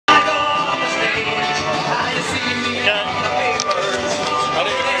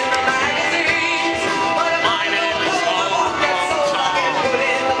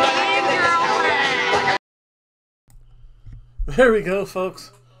There we go,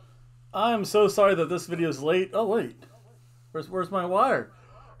 folks. I'm so sorry that this video is late. Oh, wait. Where's my wire?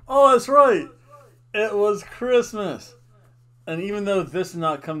 Oh, that's right. It was Christmas. And even though this did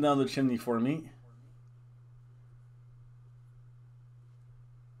not come down the chimney for me,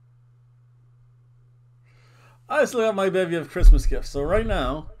 I still got my bevy of Christmas gifts. So right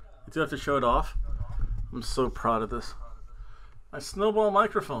now, I do have to show it off. I'm so proud of this. My snowball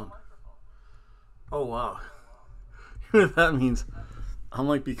microphone. Oh, wow. You know what that means? I'm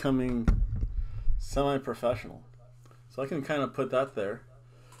like becoming semi-professional. So I can kind of put that there.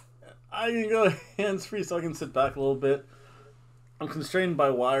 I can go hands-free so I can sit back a little bit. I'm constrained by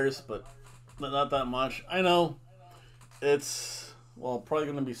wires, but not that much. I know it's, well, probably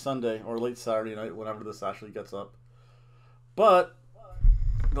going to be Sunday or late Saturday night, whenever this actually gets up. But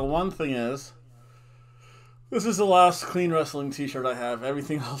the one thing is, this is the last clean wrestling t-shirt I have.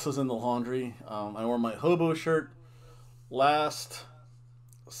 Everything else is in the laundry. I wore my Hobo shirt last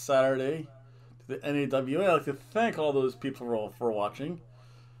Saturday to the NAWA. I'd like to thank all those people for watching.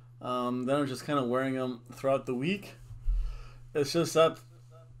 Then I'm just kind of wearing them throughout the week. It's just that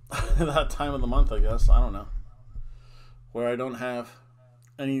that time of the month, I guess. I don't know. Where I don't have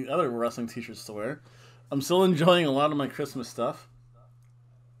any other wrestling t-shirts to wear. I'm still enjoying a lot of my Christmas stuff.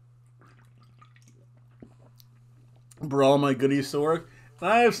 Brought all my goodies to work. And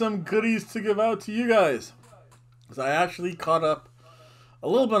I have some goodies to give out to you guys. Because I actually caught up a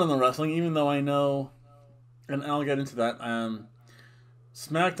little bit on the wrestling, even though I know, and I'll get into that.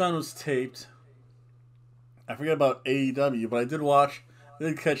 SmackDown was taped. I forget about AEW, but I did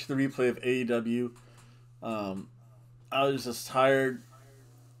catch the replay of AEW. I was just tired.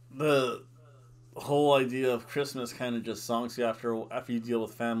 The whole idea of Christmas kind of just songs you after you deal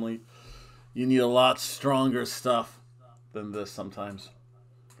with family. You need a lot stronger stuff than this sometimes.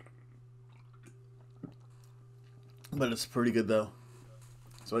 But it's pretty good though.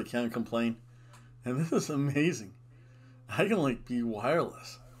 So I can't complain. And this is amazing. I can like be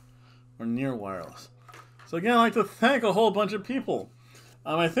wireless. Or near wireless. So again, I'd like to thank a whole bunch of people.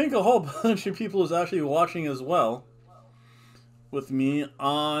 I think a whole bunch of people is actually watching as well with me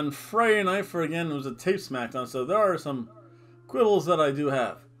on Friday night for, again, it was a tape SmackDown, so there are some quibbles that I do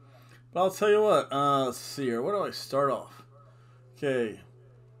have. But I'll tell you what, let's see here, where do I start off? Okay.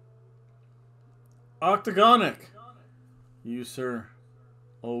 Octagonic. You, sir,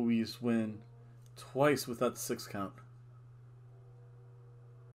 always win twice with that 6 count.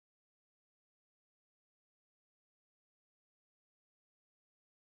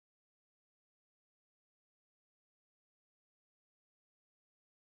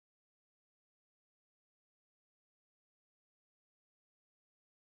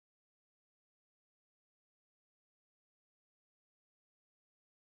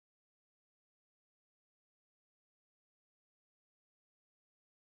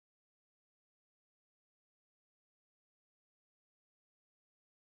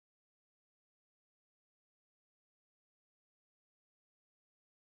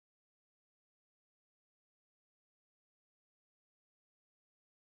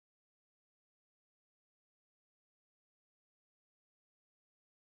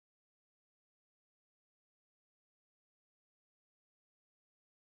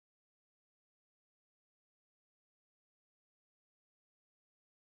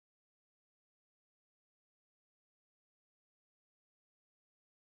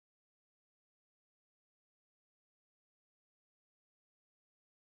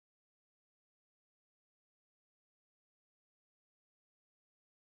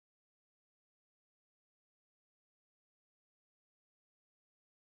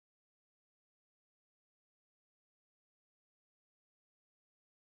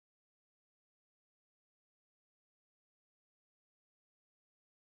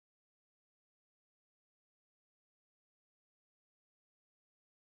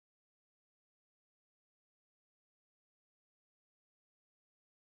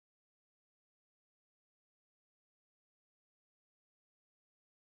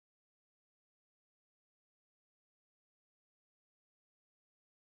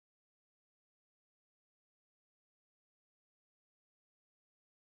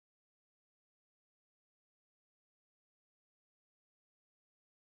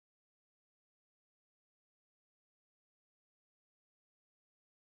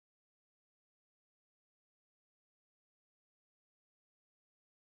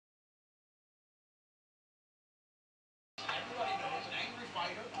 Everybody knows an angry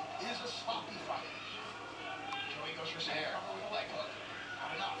fighter is a sloppy fighter. Joey goes for some air with a leg hook.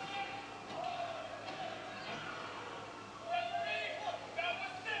 Not enough.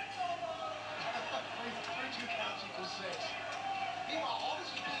 3 2 counts equals 6.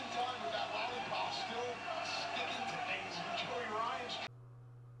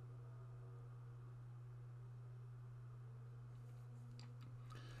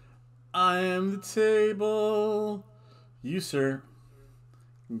 Climb the table. You, sir,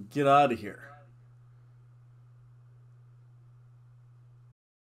 get out of here.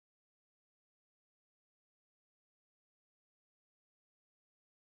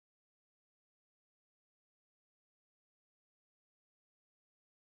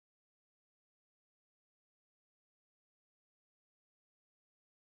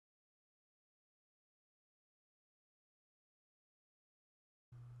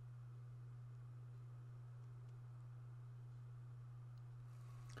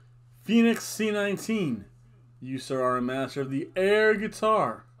 Phoenix C19. You, sir, are a master of the air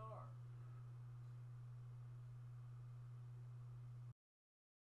guitar.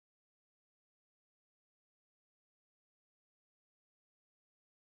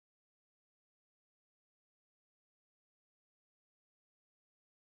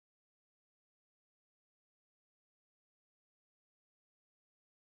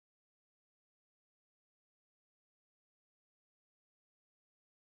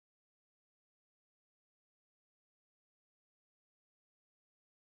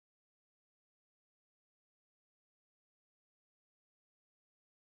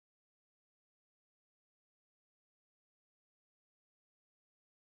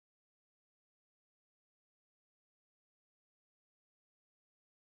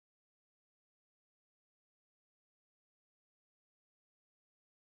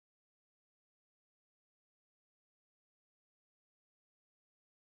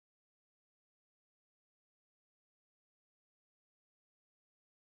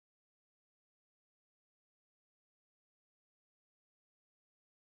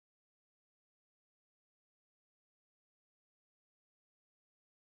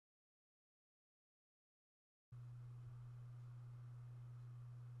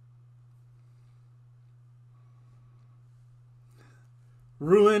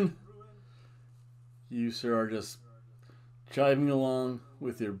 Ruin. You, sir, are just jiving along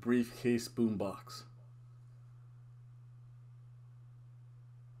with your briefcase boombox.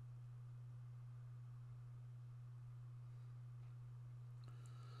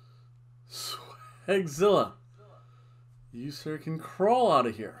 Swagzilla. You, sir, can crawl out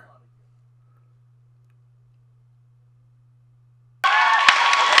of here.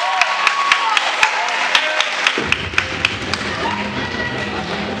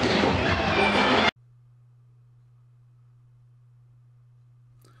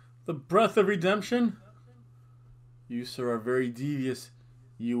 The Breath of Redemption. You, sir, are very devious.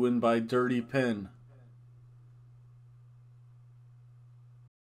 You win by dirty pen.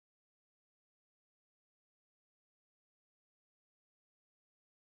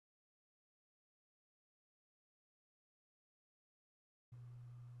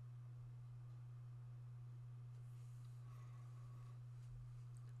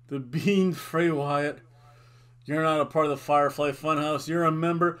 The Bean Frey Wyatt. You're not a part of the Firefly Funhouse. You're a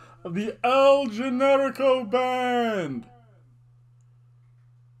member of the El Generico Band.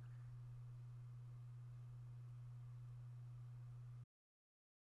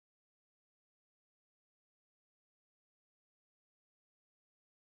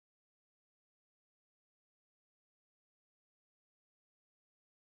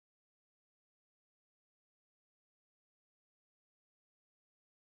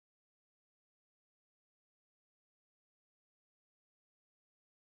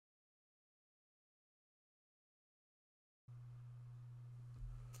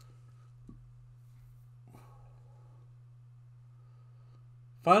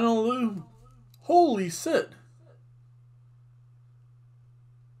 Final Lou. Holy shit.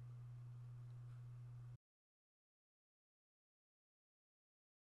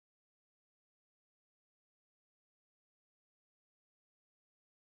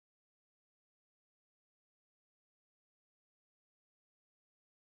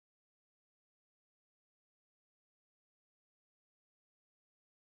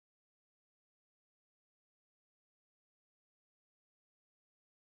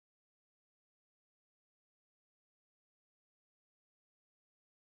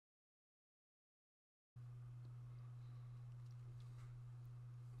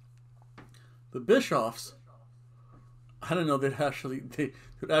 The Bischoffs. I didn't know they would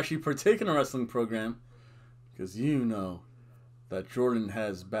actually partake in a wrestling program, because you know that Jordan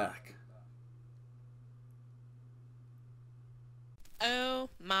has back. Oh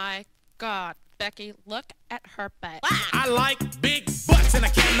my God, Becky, look at her butt. I like big butts and I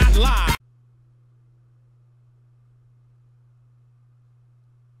cannot lie.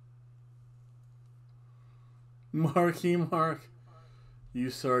 Marky Mark. You,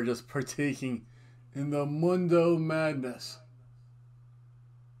 sir, are just partaking in the Mundo Madness.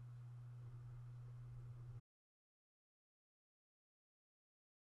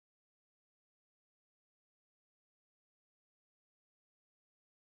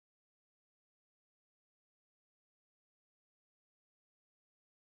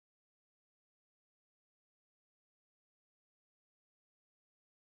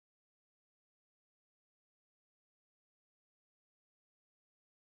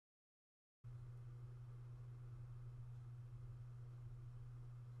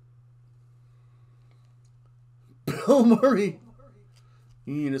 Bill Murray.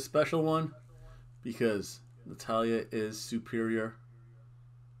 You need a special one because Natalia is superior.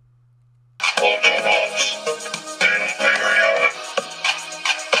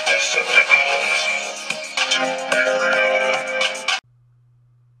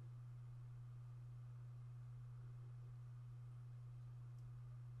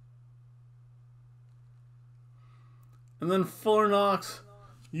 And then Fuller Knox,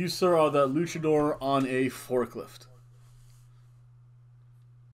 you sir are that luchador on a forklift.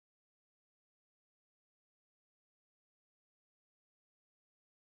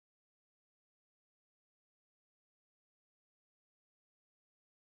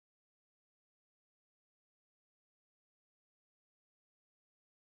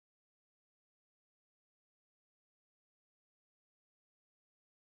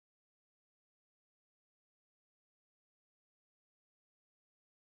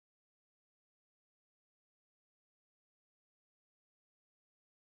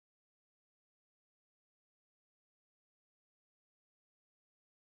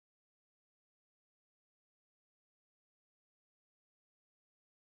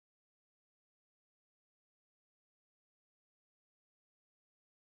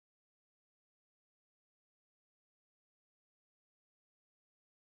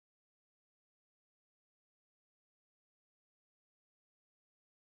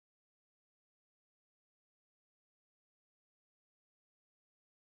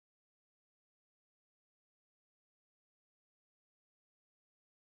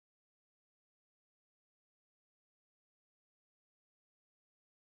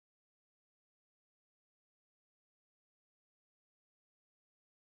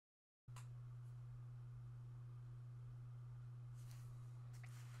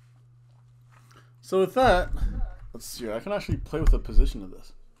 So with that, let's see. I can actually play with the position of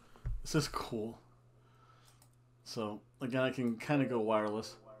this. This is cool. So again, I can kind of go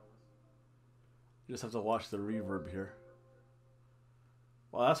wireless. You just have to watch the reverb here.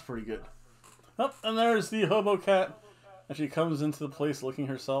 Well, that's pretty good. Oh, and there's the Hobo cat. And she comes into the place looking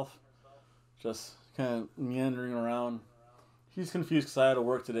herself. Just kind of meandering around. He's confused because I had to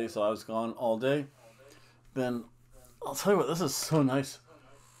work today, so I was gone all day. Then, I'll tell you what, this is so nice.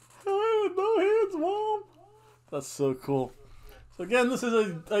 No hands, Mom! That's so cool. So again, this is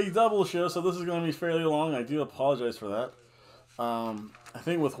a double show, so this is going to be fairly long. I do apologize for that. I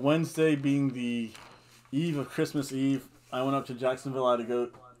think with Wednesday being the eve of Christmas Eve, I went up to Jacksonville. I had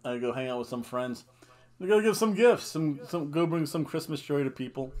to go hang out with some friends. I go give some gifts, go bring some Christmas joy to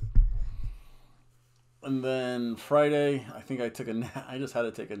people. And then Friday, I think I took a nap. I just had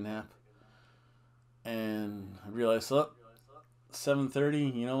to take a nap, and I realized,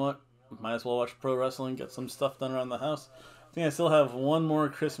 7:30. You know what? Might as well watch pro wrestling, get some stuff done around the house. I think I still have one more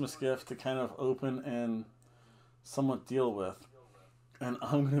Christmas gift to kind of open and somewhat deal with. And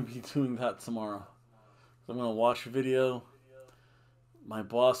I'm going to be doing that tomorrow. So I'm going to watch a video. My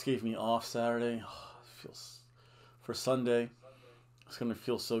boss gave me off Saturday. For Sunday. It's going to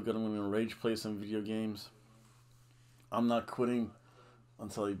feel so good. I'm going to rage play some video games. I'm not quitting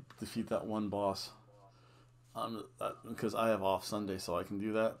until I defeat that one boss. Because I have off Sunday, so I can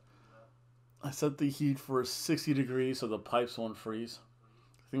do that. I set the heat for 60 degrees so the pipes won't freeze.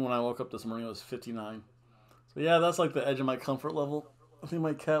 I think when I woke up this morning it was 59. So yeah, that's like the edge of my comfort level. I think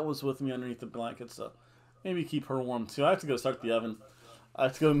my cat was with me underneath the blanket, so maybe keep her warm too. I have to go start the oven. I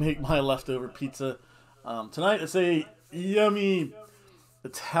have to go make my leftover pizza. Tonight it's a yummy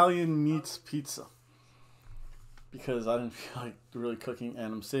Italian meats pizza. Because I didn't feel like really cooking,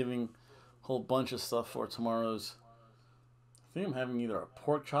 and I'm saving a whole bunch of stuff for tomorrow's. I think I'm having either a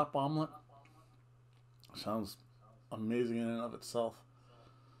pork chop omelet. Sounds amazing in and of itself.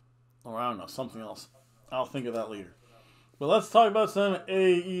 Or I don't know, something else. I'll think of that later. But let's talk about some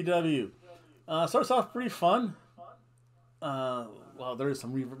AEW. Starts off pretty fun. Wow, there is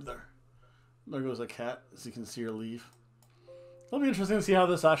some reverb there. There goes a cat, as you can see her leave. It'll be interesting to see how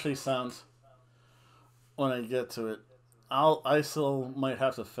this actually sounds when I get to it. I still might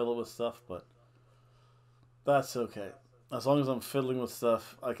have to fiddle with stuff, but that's okay. As long as I'm fiddling with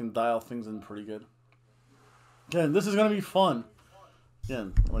stuff, I can dial things in pretty good. Again, this is going to be fun.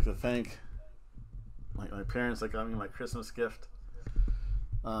 Again, I'd like to thank my parents that got me my Christmas gift.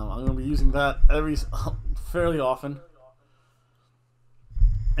 I'm going to be using that fairly often.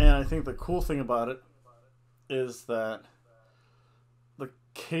 And I think the cool thing about it is that the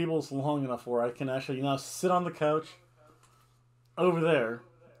cable's long enough where I can actually now sit on the couch over there,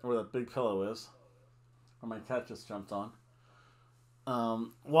 where that big pillow is, where my cat just jumped on.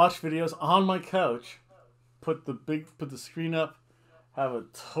 Watch videos on my couch. Put the screen up. Have a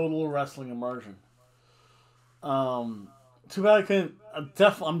total wrestling immersion. Too bad I couldn't.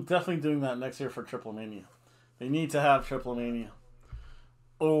 I'm definitely doing that next year for Triple Mania. They need to have Triple Mania.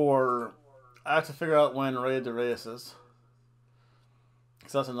 Or I have to figure out when Rey de Reyes is.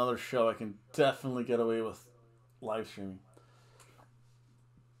 Because that's another show I can definitely get away with live streaming.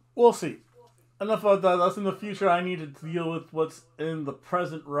 We'll see. Enough about that. That's in the future. I need to deal with what's in the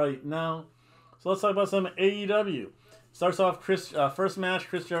present right now. So let's talk about some AEW. Starts off first match,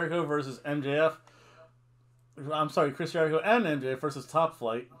 Chris Jericho versus MJF. I'm sorry, Chris Jericho and MJF versus Top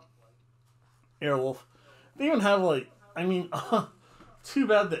Flight. Airwolf. They even have too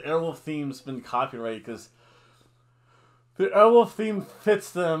bad the Airwolf theme's been copyrighted because the Airwolf theme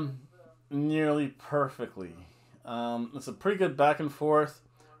fits them nearly perfectly. It's a pretty good back and forth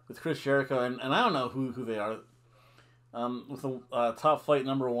with Chris Jericho, and I don't know who they are. With the Top Flight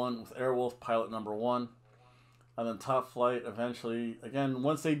number 1, with Airwolf Pilot number 1, and then Top Flight eventually, again,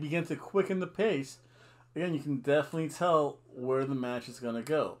 once they begin to quicken the pace, again, you can definitely tell where the match is going to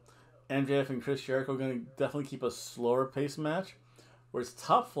go. MJF and Chris Jericho are going to definitely keep a slower pace match, whereas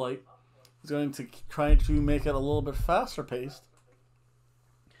Top Flight is going to try to make it a little bit faster paced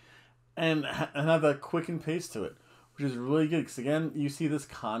and have that quickened pace to it, which is really good because, again, you see this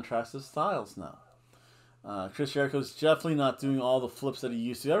contrast of styles now. Chris Jericho's definitely not doing all the flips that he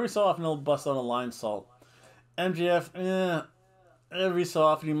used to. Every so often he'll bust out a line salt. MJF, every so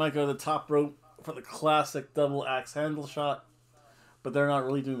often he might go to the top rope for the classic double axe handle shot, but they're not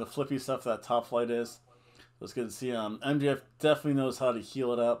really doing the flippy stuff that Top Flight is. So it's good to see. MJF definitely knows how to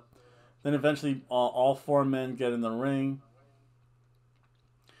heal it up. Then eventually all 4 men get in the ring.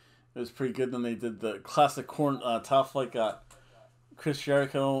 It was pretty good. Then they did the classic corner. Top Flight got Chris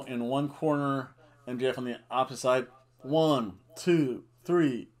Jericho in one corner, MJF on the opposite side. 1, 2,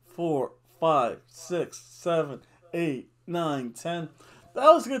 3, 4, 5, 6, 7, 8, 9, 10.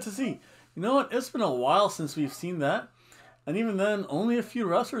 That was good to see. You know what? It's been a while since we've seen that. And even then, only a few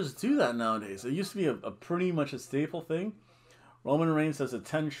wrestlers do that nowadays. It used to be a pretty much a staple thing. Roman Reigns has the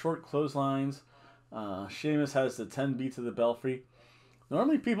 10 short clotheslines. Sheamus has the 10 beats of the Belfry.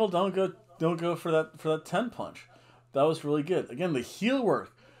 Normally people don't go for that 10 punch. That was really good. Again, the heel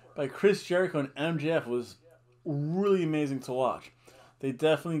work by Chris Jericho and MJF was really amazing to watch. They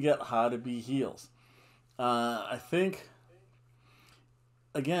definitely get how to be heels. I think,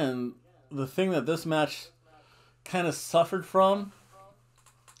 again, the thing that this match kind of suffered from,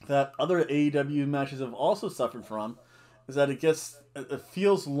 that other AEW matches have also suffered from, is that it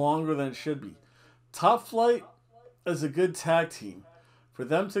feels longer than it should be. Top Flight is a good tag team. For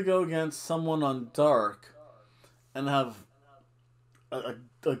them to go against someone on Dark and have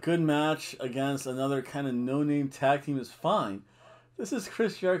a good match against another kind of no-name tag team is fine. This is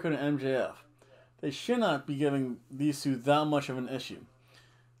Chris Jericho and MJF. They should not be giving these two that much of an issue.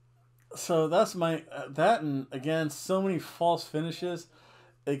 So that's that, and again, so many false finishes.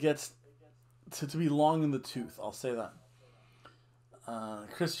 It gets to be long in the tooth. I'll say that.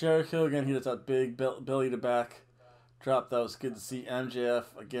 Chris Jericho, again, he does that big belly to back drop. That was good to see. MJF,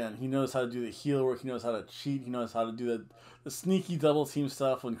 again, he knows how to do the heel work. He knows how to cheat. He knows how to do the sneaky double team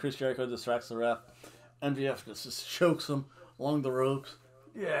stuff when Chris Jericho distracts the ref. MJF just chokes him along the ropes.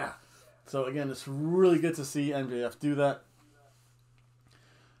 Yeah. So, again, it's really good to see MJF do that.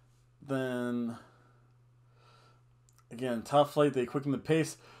 Then, again, Top Flight, they quicken the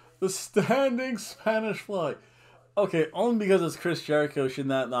pace. The standing Spanish Fly. Okay, only because it's Chris Jericho should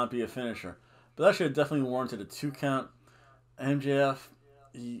that not be a finisher. But that should have definitely warranted a 2 count. MJF,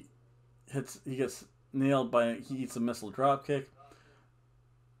 he gets nailed he eats a missile dropkick.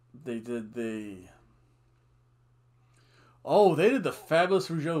 They did the Fabulous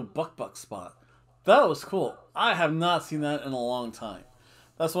Rougeau Buck spot. That was cool. I have not seen that in a long time.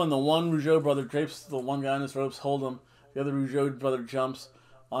 That's when the one Rougeau brother drapes the one guy on his ropes, hold him. The other Rougeau brother jumps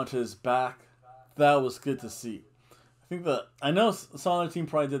onto his back. That was good to see. I know some other team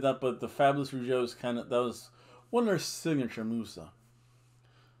probably did that, but the Fabulous Rougeau's that was one of their signature moves, though.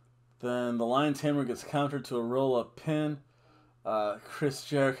 Then the Lion's Hammer gets countered to a roll-up pin. Chris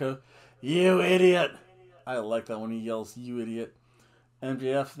Jericho, you idiot! I like that when he yells, you idiot.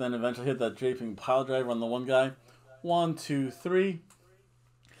 MJF then eventually hit that draping pile driver on the one guy. 1, 2, 3.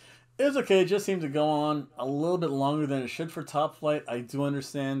 It was okay. It just seemed to go on a little bit longer than it should for Top Flight. I do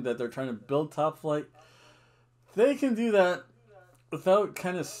understand that they're trying to build Top Flight. They can do that without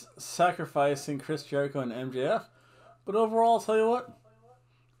kind of sacrificing Chris Jericho and MJF. But overall, I'll tell you what,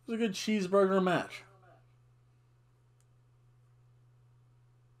 it was a good cheeseburger match.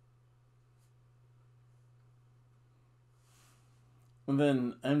 And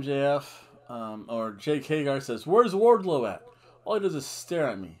then MJF, or Jake Hagar says, "Where's Wardlow at? All he does is stare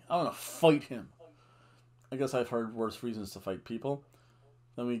at me. I want to fight him." I guess I've heard worse reasons to fight people.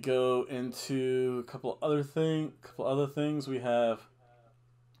 Then we go into a couple other things. We have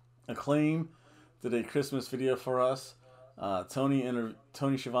Acclaim did a Christmas video for us. Tony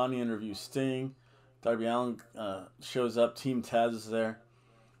Schiavone interviews Sting. Darby Allin shows up. Team Taz is there.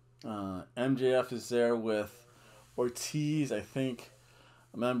 MJF is there with Ortiz. I think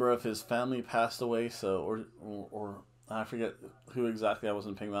a member of his family passed away, so or I forget who exactly. I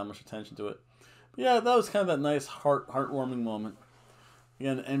wasn't paying that much attention to it. But yeah, that was kind of that nice heartwarming moment.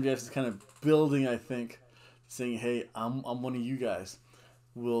 Again, MJF is kind of building, I think, saying, "Hey, I'm one of you guys.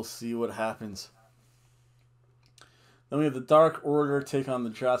 We'll see what happens." Then we have the Dark Order take on the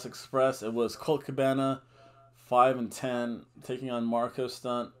Jurassic Express. It was Colt Cabana, 5 and 10, taking on Marco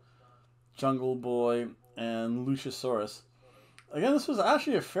Stunt, Jungle Boy, and Luchasaurus. Again, this was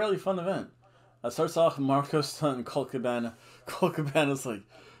actually a fairly fun event. It starts off with Marco Stunt and Colt Cabana. Colt Cabana's like,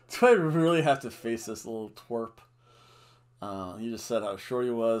 do I really have to face this little twerp? He just said how short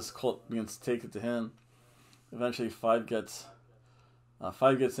he was. Colt begins to take it to him. Eventually, Five gets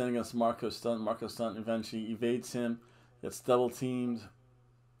in against Marco Stunt. Marco Stunt eventually evades him. Gets double teamed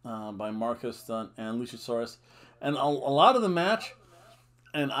by Marco Stunt and Luchasaurus. And a lot of the match,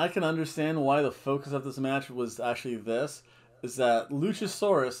 and I can understand why the focus of this match was actually this, is that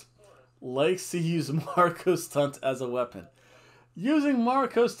Luchasaurus likes to use Marco Stunt as a weapon. Using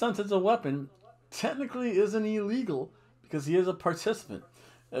Marco Stunt as a weapon technically isn't illegal because he is a participant.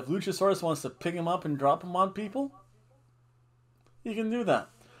 If Luchasaurus wants to pick him up and drop him on people, he can do that.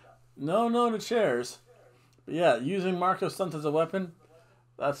 No to chairs. But yeah, using Marco Stunt as a weapon,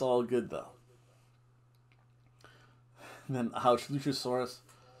 that's all good though. And then ouch, Luchasaurus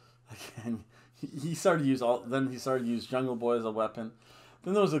again. He started to use Jungle Boy as a weapon.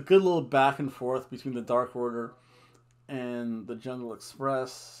 Then there was a good little back and forth between the Dark Order and the Jungle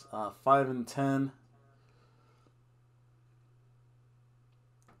Express. 5 and 10.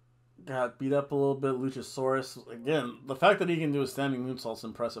 Got beat up a little bit. Luchasaurus, again, the fact that he can do a standing moonsault is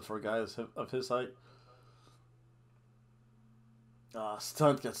impressive for a guy of his height.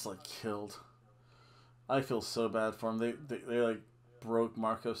 Stunt gets like killed. I feel so bad for him. They like broke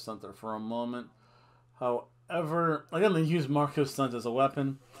Marco Stunt there for a moment. However, again, they use Marco Stunt as a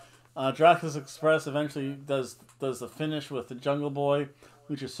weapon. Jurassic Express eventually does the finish with the Jungle Boy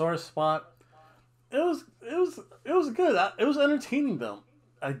Luchasaurus spot. It was good. It was entertaining though.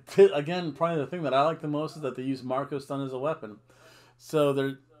 Again, probably the thing that I like the most is that they use Marco Stunt as a weapon. So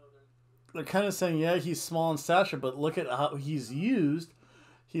they're kind of saying, yeah, he's small in stature, but look at how he's used.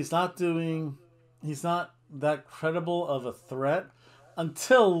 He's not that credible of a threat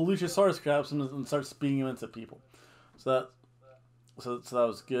until Luchasaurus grabs him and starts beating him into people. So that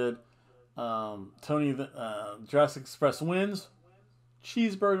was good. Jurassic Express wins.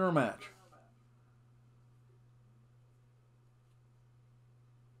 Cheeseburger match.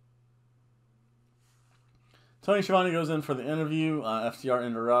 Tony Schiavone goes in for the interview. FTR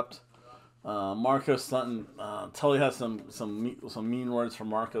interrupt. Marco Stunt Tully has some mean words for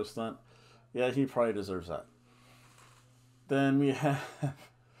Marco Stunt. Yeah, he probably deserves that. Then we have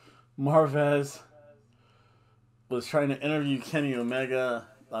Marvez was trying to interview Kenny Omega.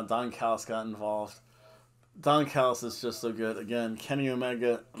 Don Callis got involved. Don Callis is just so good. Again, Kenny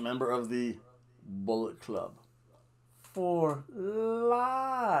Omega, a member of the Bullet Club. For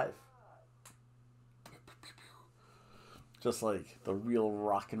life. Just like the real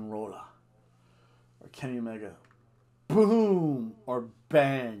rock and roller. Or Kenny Omega. Boom! Or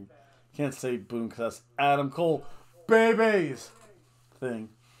bang. Can't say boom because that's Adam Cole. Babies! Thing.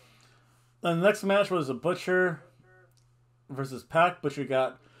 Then the next match was a Butcher versus Pac. Butcher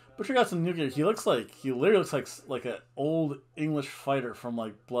got some new gear. He literally looks like an old English fighter from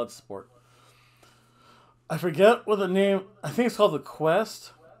like Bloodsport. I forget what the name. I think it's called The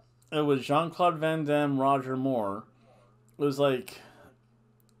Quest. It was Jean-Claude Van Damme, Roger Moore. It was like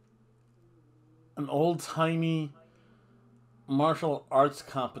an old-timey martial arts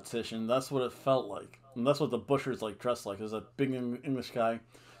competition. That's what it felt like. And that's what the Butcher's like dressed like. It was a big English guy.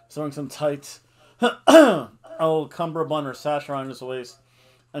 He's wearing some tights. A little cummerbund or sash around his waist.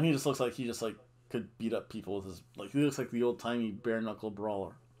 And he just looks like he could beat up people with his... Like, he looks like the old-timey bare-knuckle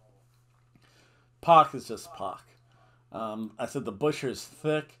brawler. Pac is just Pac. I said the Butcher is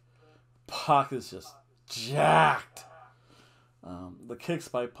thick. Pac is just jacked. The kicks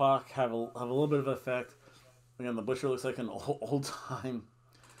by Pac have a little bit of effect. Again, the Butcher looks like an old-time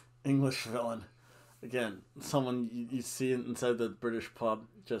English villain. Again, someone you see inside the British pub,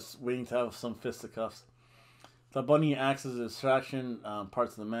 just waiting to have some fisticuffs. The Bunny acts as a distraction,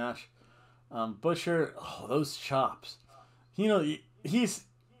 parts of the match. Butcher, those chops. You know, he's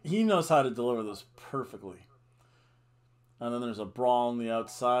he knows how to deliver this perfectly. And then there's a brawl on the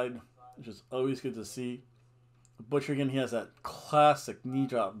outside, which is always good to see. Butcher again, he has that classic knee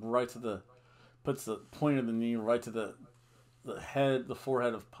drop right to the, puts the point of the knee right to the head, the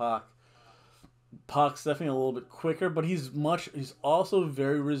forehead of Pac. Pac's definitely a little bit quicker, but he's also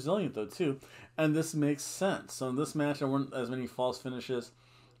very resilient though too, and this makes sense. So in this match, there weren't as many false finishes.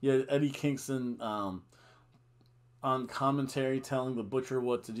 You had Eddie Kingston on commentary telling the Butcher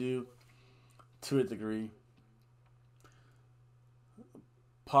what to do, to a degree.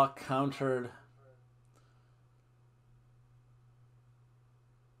 Pac countered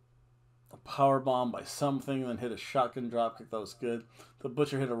a power bomb by something, then hit a shotgun dropkick. That was good. The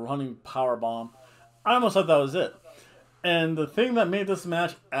Butcher hit a running power bomb. I almost thought that was it. And the thing that made this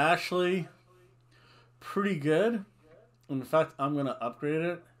match actually pretty good, in fact, I'm going to upgrade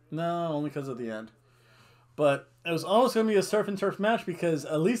it. No, only because of the end. But it was almost going to be a surf and turf match because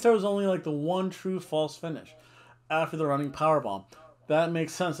at least there was only like the one true false finish after the running power bomb. That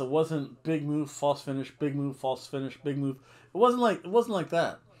makes sense. It wasn't big move, false finish, big move, false finish, big move. It wasn't like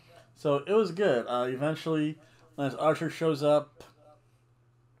that. So it was good. Eventually, Lance Archer shows up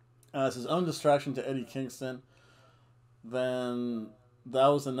as his own distraction to Eddie Kingston. Then that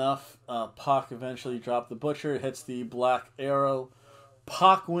was enough. Pac eventually dropped the Butcher, hits the Black Arrow.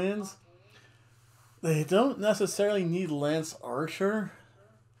 Pac wins. They don't necessarily need Lance Archer.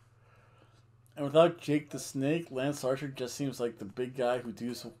 And without Jake the Snake, Lance Archer just seems like the big guy who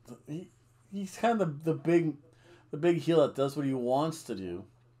does. He's kind of the big heel that does what he wants to do.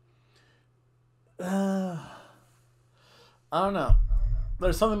 I don't know.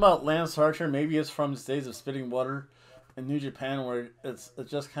 There's something about Lance Archer. Maybe it's from his days of spitting water in New Japan, where it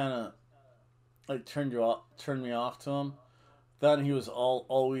just kind of like turned me off to him. That and he was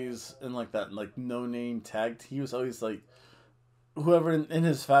always in like that like no name tag. He was always like whoever in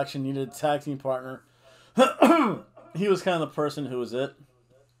his faction needed a tag team partner. He was kind of the person who was it.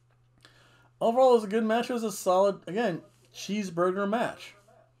 Overall, it was a good match. It was a solid, again, cheeseburger match.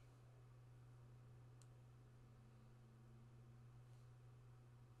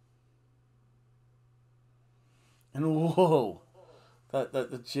 And whoa,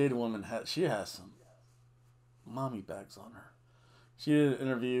 that Jade woman she has some mommy bags on her. She did an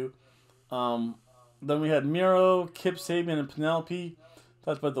interview. Then we had Miro, Kip Sabian, and Penelope.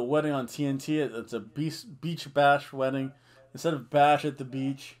 Talked about the wedding on TNT. It's a beach bash wedding. Instead of bash at the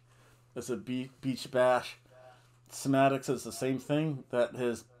beach, it's a beach bash. Somatic says the same thing that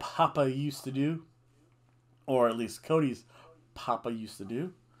his papa used to do. Or at least Cody's papa used to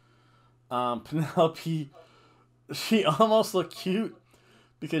do. Penelope, she almost looked cute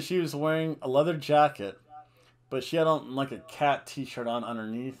because she was wearing a leather jacket, but she had on like a cat t-shirt on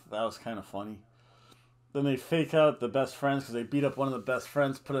underneath. That was kind of funny. Then they fake out the best friends because they beat up one of the best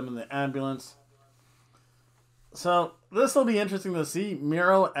friends, put him in the ambulance. So this will be interesting to see.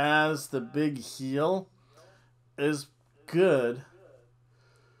 Miro as the big heel is good.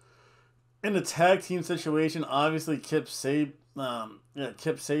 In a tag team situation, obviously Kip Sabian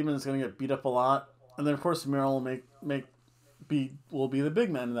is going to get beat up a lot. And then, of course, Miro will be the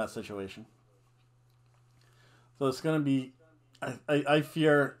big man in that situation. So it's going to be, I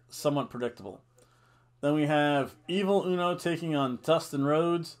fear, somewhat predictable. Then we have Evil Uno taking on Dustin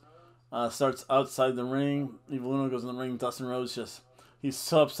Rhodes. Starts outside the ring. Evil Uno goes in the ring. Dustin Rhodes he's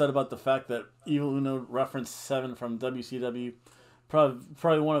so upset about the fact that Evil Uno referenced 7 from WCW.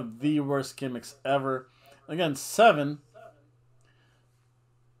 Probably one of the worst gimmicks ever. Again, 7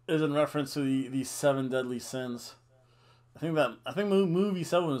 is in reference to the 7 deadly sins. I think movie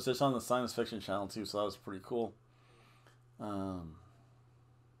 7 was just on the Science Fiction channel too, so that was pretty cool. Let's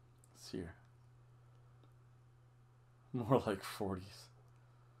see here. More like 40s.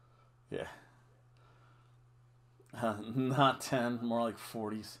 Yeah. Not 10, more like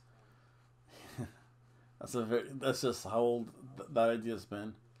 40s. That's just how old that idea's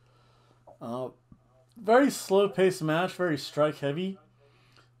been. Very slow-paced match, very strike-heavy.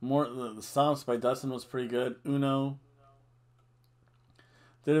 More the stomps by Dustin was pretty good. Uno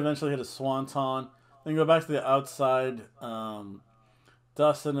did eventually hit a swanton. Then go back to the outside.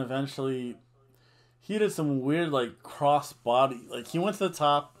 Dustin eventually he did some weird like cross body. Like he went to the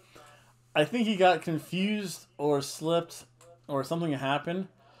top. I think he got confused or slipped or something happened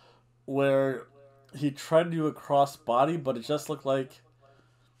where he tried to do a cross body, but it just looked like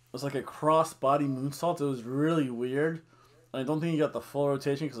it was like a cross body moonsault. It was really weird. I don't think he got the full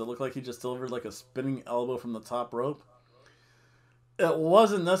rotation because it looked like he just delivered like a spinning elbow from the top rope. It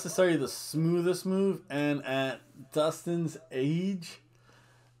wasn't necessarily the smoothest move, and at Dustin's age,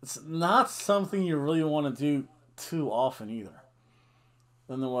 it's not something you really want to do too often either.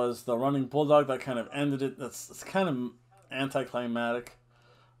 Then there was the running bulldog that kind of ended it. It's kind of anticlimactic.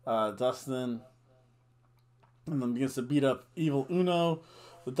 Dustin and then begins to beat up Evil Uno.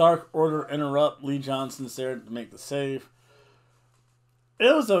 The Dark Order interrupt. Lee Johnson's there to make the save.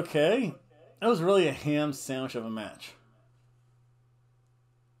 It was okay. It was really a ham sandwich of a match.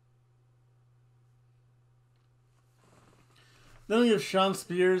 Then we have Sean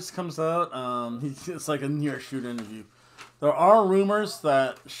Spears comes out. It's like a near shoot interview. There are rumors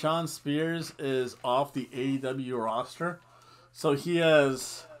that Sean Spears is off the AEW roster. So he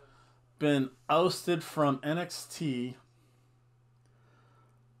has been ousted from NXT.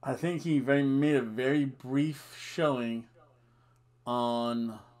 I think he made a very brief showing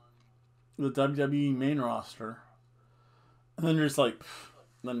on the WWE main roster. And then there's like,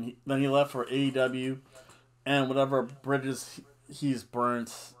 then he left for AEW. And whatever bridges he's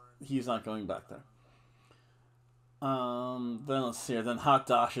burnt, he's not going back there. Then let's see here. Then Hot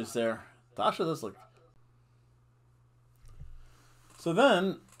Dash is there. Dasha does look. So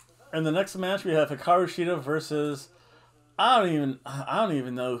then, in the next match, we have Hikaru Shida versus I don't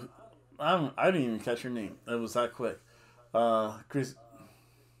even know. I didn't even catch her name. It was that quick.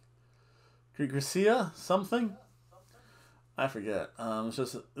 Gracia something. I forget.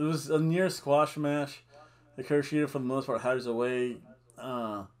 It was a near squash match. Hikaru Shida for the most part has away.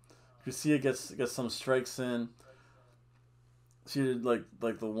 Gracia gets some strikes in. She did like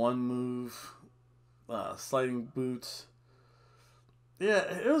the one move, sliding boots. Yeah,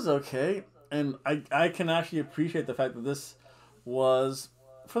 it was okay, and I can actually appreciate the fact that this was,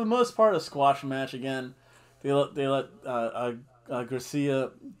 for the most part, a squash match. Again, they let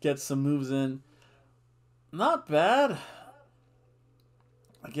Gracia get some moves in. Not bad.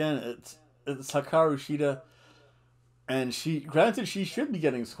 Again, it's Hikaru Shida, and she should be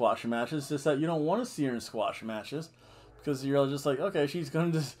getting squash matches. Just that you don't want to see her in squash matches. Because you're just like, okay, she's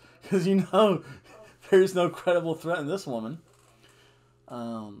going to... Because you know there's no credible threat in this woman.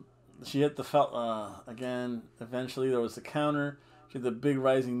 She hit the... again, eventually there was the counter. She hit the big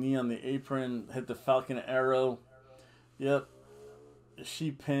rising knee on the apron. Hit the Falcon Arrow. Yep. She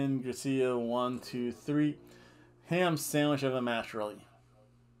pinned Garcia 1, 2, 3. Ham sandwich of a match, really.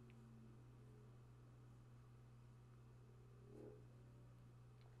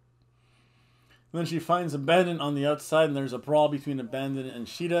 And then she finds Abandon on the outside, and there's a brawl between Abandon and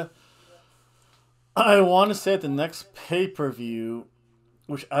Shida. I want to say at the next pay-per-view,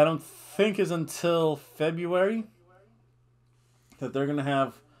 which I don't think is until February, that they're going to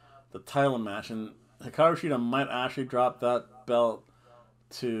have the title match. And Hikaru Shida might actually drop that belt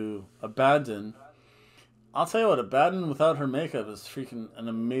to Abandon. I'll tell you what, Abandon without her makeup is freaking an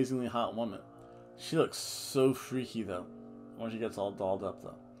amazingly hot woman. She looks so freaky, though, when she gets all dolled up,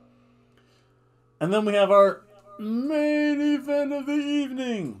 though. And then we have our main event of the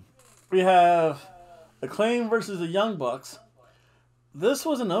evening. We have Acclaim versus the Young Bucks. This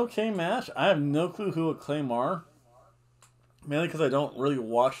was an okay match. I have no clue who Acclaim are. Mainly because I don't really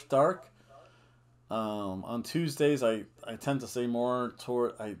watch Dark. On Tuesdays, I tend to say more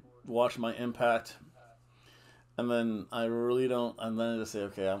toward... I watch my Impact. And then I really don't... And then I just say,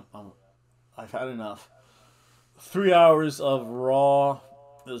 okay, I've had enough. 3 hours of Raw...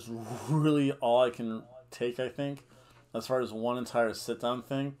 is really all I can take, I think, as far as one entire sit-down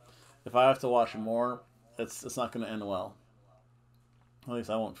thing. If I have to watch more, it's not going to end well. At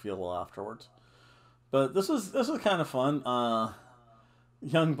least I won't feel well afterwards. But this was kind of fun.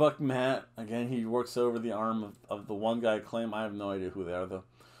 Young Buck Matt, again, he works over the arm of the one guy Acclaim. I have no idea who they are, though.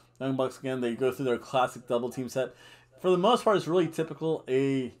 Young Bucks, again, they go through their classic double team set. For the most part, it's really typical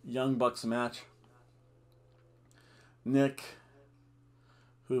a Young Bucks match. Nick...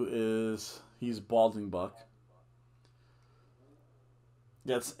 he's Balding Buck,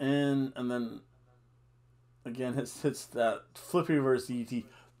 gets in, and then again hits that flip reverse DDT.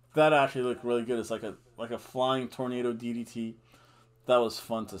 That actually looked really good. It's like a flying tornado DDT. That was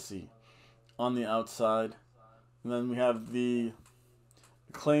fun to see on the outside. And then we have the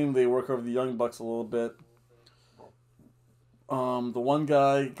Acclaim. They work over the Young Bucks a little bit. The one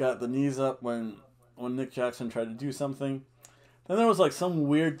guy got the knees up when Nick Jackson tried to do something. Then there was like some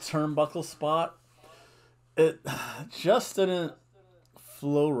weird turnbuckle spot. It just didn't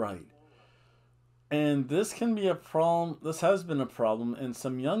flow right. And this can be a problem. This has been a problem in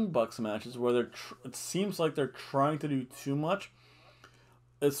some Young Bucks matches where it seems like they're trying to do too much.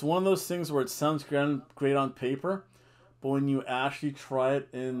 It's one of those things where it sounds great on paper, but when you actually try it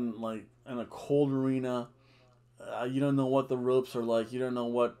in a cold arena, you don't know what the ropes are like. You don't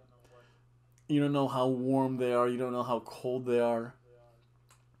know how warm they are. You don't know how cold they are.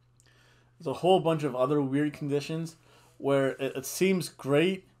 There's a whole bunch of other weird conditions. where it seems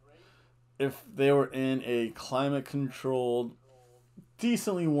great if they were in a climate-controlled,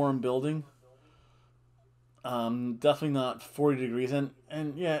 decently warm building. Definitely not 40 degrees, and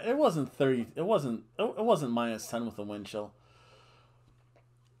yeah, it wasn't 30. It wasn't -10 with the wind chill.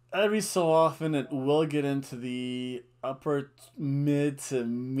 Every so often, it will get into the upper mid to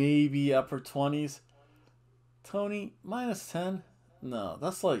maybe upper 20s. Tony, -10? No,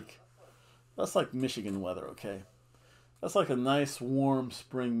 that's like Michigan weather, okay? That's like a nice warm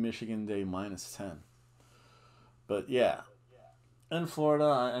spring Michigan day, -10. But yeah, in Florida,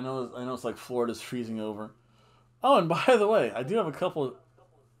 I know it's like Florida's freezing over. Oh, and by the way, I do have a couple of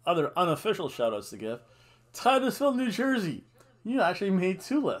other unofficial shout-outs to give. Titusville, New Jersey. You actually made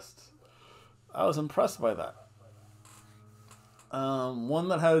 2 lists. I was impressed by that. One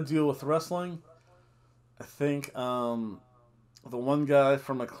that had to deal with wrestling. I think the one guy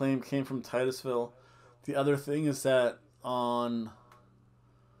from Acclaim came from Titusville. The other thing is that on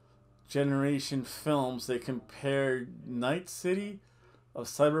Generation Films, they compared Night City of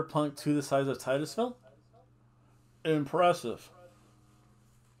Cyberpunk to the size of Titusville. Impressive.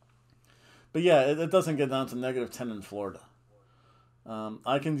 But yeah, it doesn't get down to -10 in Florida.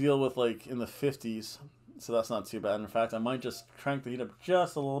 I can deal with like in the 50s, so that's not too bad. In fact, I might just crank the heat up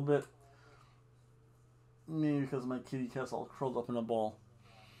just a little bit. Maybe because my kitty cat's all curled up in a ball.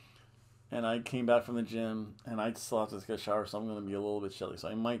 And I came back from the gym, and I still have to take a shower, so I'm going to be a little bit chilly. So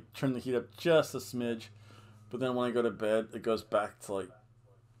I might turn the heat up just a smidge, but then when I go to bed, it goes back to like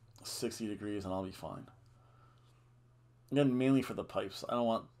 60 degrees, and I'll be fine. Again, mainly for the pipes. I don't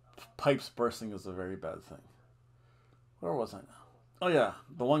want pipes bursting is a very bad thing. Where was I now? Oh yeah,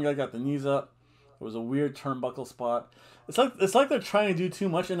 the one guy got the knees up. It was a weird turnbuckle spot. It's like they're trying to do too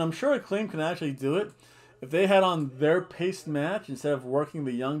much, and I'm sure Acclaim can actually do it. If they had on their paced match instead of working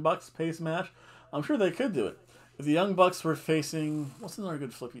the Young Bucks paced match, I'm sure they could do it. If the Young Bucks were facing, what's another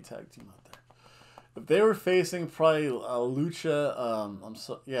good flippy tag team out there? If they were facing probably the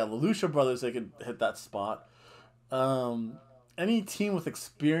Lucha Brothers, they could hit that spot. Any team with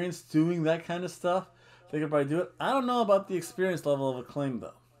experience doing that kind of stuff, they could probably do it. I don't know about the experience level of Acclaim,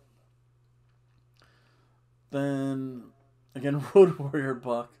 though. Then, again, Road Warrior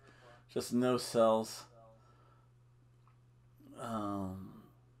Buck. Just no cells.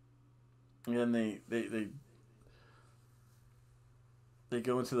 Again, they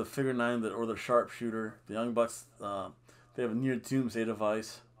go into the figure 9 or the sharpshooter. The Young Bucks, they have a near doomsday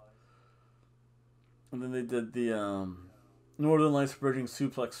device. And then they did the Northern Lights bridging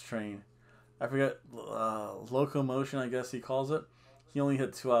suplex train. I forget, locomotion, I guess he calls it. He only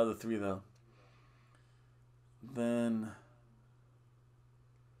hit 2 out of the 3, though. Then,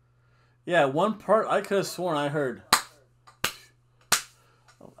 yeah, one part I could have sworn I heard.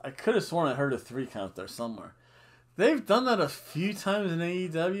 I could have sworn I heard a 3 count there somewhere. They've done that a few times in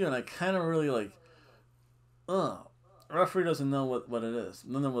AEW, and I kind of really like, referee doesn't know what it is.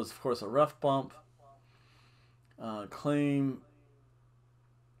 And then there was, of course, a ref bump. Claim.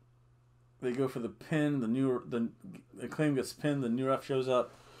 They go for the pin. The Claim gets pinned. The new ref shows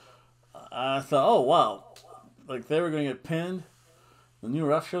up. I thought, oh wow, like they were going to get pinned. The new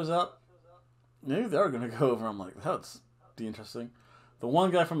ref shows up. Maybe they were going to go over. I'm like, that's be interesting. The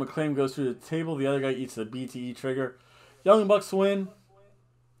one guy from Acclaim goes through the table. The other guy eats the BTE trigger. Young Bucks win.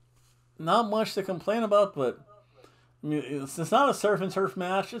 Not much to complain about, but I mean, it's not a surf and turf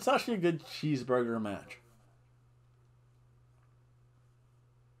match. It's actually a good cheeseburger match.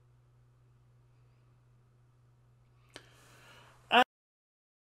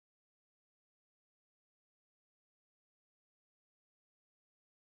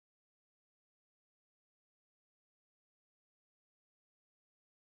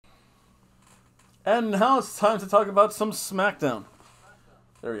 And now it's time to talk about some SmackDown.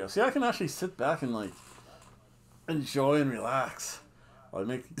 There we go. See, I can actually sit back and like enjoy and relax while I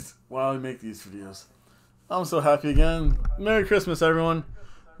make these videos. I'm so happy again. Merry Christmas, everyone.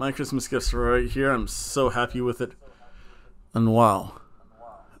 My Christmas gifts are right here. I'm so happy with it. And wow,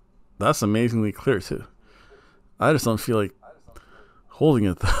 that's amazingly clear too. I just don't feel like holding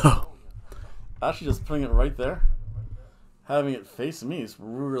it though. Actually, just putting it right there, having it face me is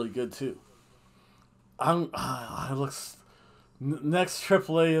really good too. It looks next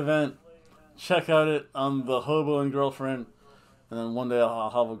AAA event. Check out it on the Hobo and Girlfriend, and then one day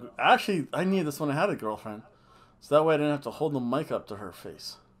I'll have a. Actually, I need this when I had a girlfriend, so that way I didn't have to hold the mic up to her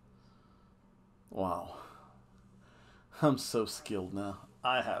face. Wow, I'm so skilled now.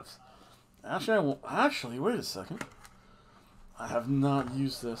 I have. Actually, I won't. Actually, wait a second. I have not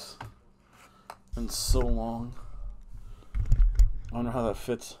used this in so long. I wonder how that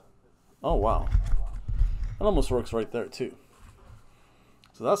fits. Oh wow. That almost works right there, too.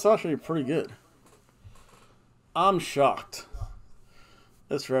 So that's actually pretty good. I'm shocked.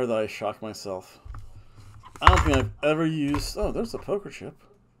 It's rare that I shock myself. I don't think I've ever used... Oh, there's a poker chip.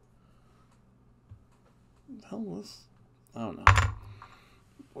 What the hell was... I don't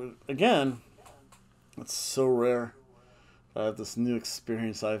know. Again, it's so rare. I have this new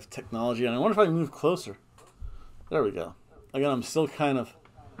experience. I have technology, and I wonder if I can move closer. There we go. Again, I'm still kind of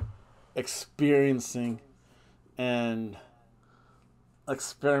experiencing and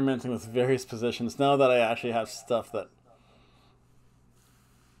experimenting with various positions now that I actually have stuff that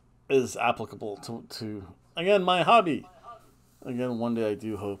is applicable to again, my hobby. Again, one day I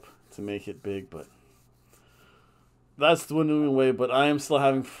do hope to make it big, but that's dwindling away, but I am still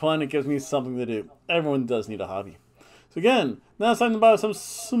having fun. It gives me something to do. Everyone does need a hobby. So again, now it's time to buy some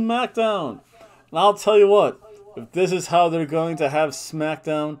SmackDown. And I'll tell you what, if this is how they're going to have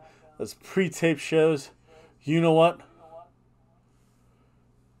SmackDown as pre-taped shows, you know what?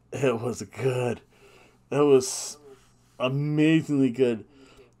 It was good. It was amazingly good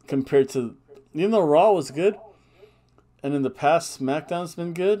compared to... Even though Raw was good, and in the past SmackDown's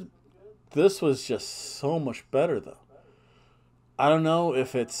been good, this was just so much better, though. I don't know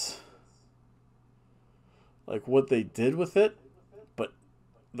if it's like what they did with it, but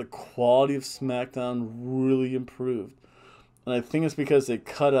the quality of SmackDown really improved. And I think it's because they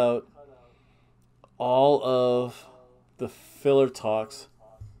cut out all of the filler talks.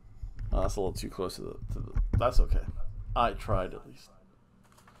 Oh, that's a little too close to the... That's okay. I tried, at least.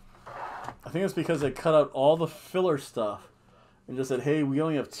 I think it's because they cut out all the filler stuff and just said, hey, we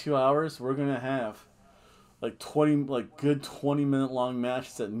only have 2 hours. We're going to have like good 20-minute long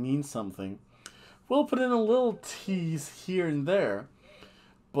matches that mean something. We'll put in a little tease here and there,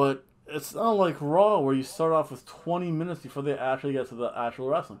 but it's not like Raw where you start off with 20 minutes before they actually get to the actual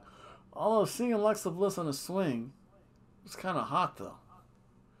wrestling. Although seeing Alexa Bliss on a swing was kind of hot, though.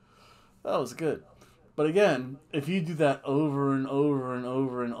 That was good. But again, if you do that over and over and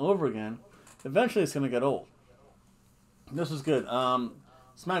over and over again, eventually it's going to get old. This was good.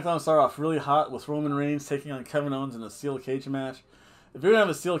 SmackDown started off really hot with Roman Reigns taking on Kevin Owens in a steel cage match. If you're going to have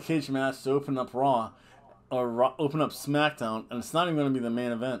a steel cage match to open up Raw, or open up SmackDown, and it's not even going to be the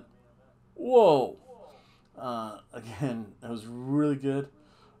main event, whoa! Again, it was really good.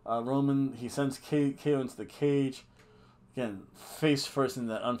 Roman, he sends KO into the cage. Again, face first in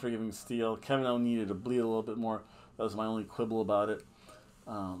that unforgiving steel. Kevin Owens needed to bleed a little bit more. That was my only quibble about it.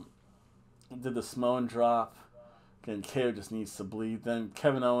 Did the Samoan drop. Again, KO just needs to bleed. Then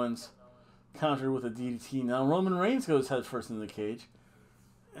Kevin Owens countered with a DDT. Now Roman Reigns goes head first in the cage.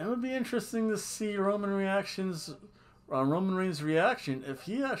 And it would be interesting to see Roman Reigns' reaction if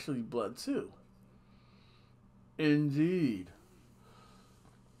he actually bled too. Indeed.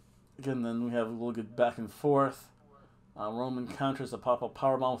 Again, then we have a little good back and forth. Roman counters a pop-up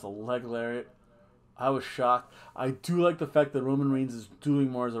powerbomb with a leg lariat. I was shocked. I do like the fact that Roman Reigns is doing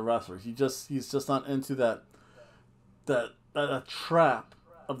more as a wrestler. He's just not into that trap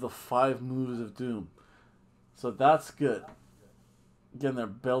of the 5 moves of doom. So that's good. Again, they're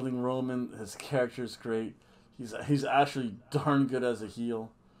building Roman. His character's great. He's actually darn good as a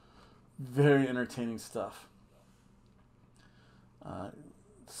heel. Very entertaining stuff. Let's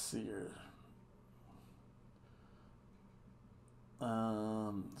see here.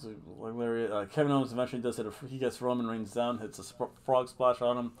 Kevin Owens eventually does it. He gets Roman Reigns down, hits a frog splash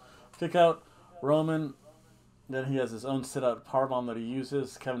on him. Kick out Roman. Then he has his own sit-out powerbomb that he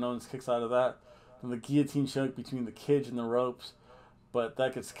uses. Kevin Owens kicks out of that. Then the guillotine choke between the cage and the ropes. But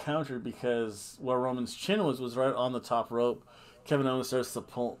that gets countered because where Roman's chin was right on the top rope. Kevin Owens starts to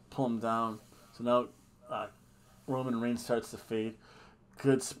pull him down. So now Roman Reigns starts to fade.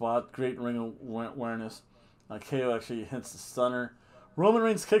 Good spot. Great ring awareness. KO actually hits the stunner. Roman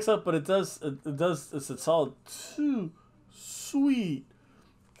Reigns kicks up, but it's a solid 2 sweet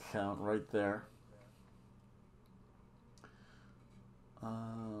count right there.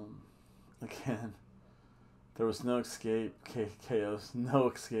 Again, there was no escape. KO's no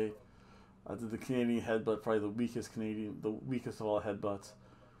escape. Did the Canadian headbutt, probably the weakest of all headbutts.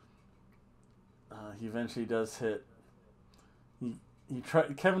 He eventually does hit.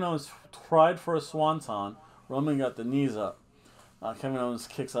 Kevin Owens tried for a swanton. Roman got the knees up. Kevin Owens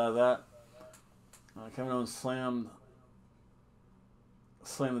kicks out of that. Kevin Owens slammed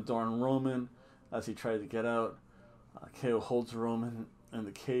the door on Roman as he tried to get out. KO holds Roman in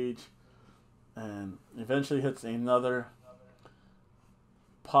the cage and eventually hits another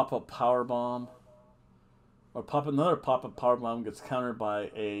pop-up powerbomb. Another pop-up powerbomb gets countered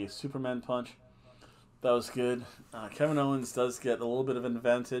by a Superman punch. That was good. Kevin Owens does get a little bit of an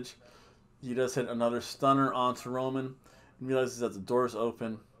advantage. He does hit another stunner onto Roman and realizes that the door's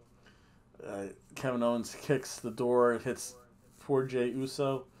open. Kevin Owens kicks the door, hits poor Jey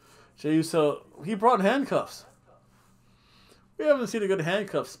Uso. Jey Uso, he brought handcuffs. We haven't seen a good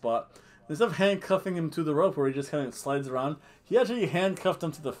handcuff spot. Instead of handcuffing him to the rope where he just kind of slides around, he actually handcuffed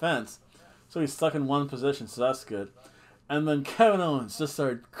him to the fence. So he's stuck in one position, so that's good. And then Kevin Owens just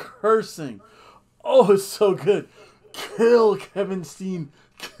started cursing. Oh, it's so good. Kill Kevin Steen.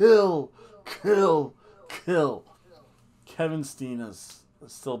 Kill. Kill. Kill. Kevin Steen is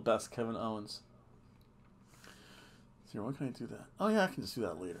still best Kevin Owens. So when can I do that? Oh yeah, I can just do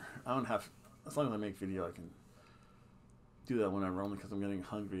that later. I don't have, as long as I make video, I can do that whenever, only because I'm getting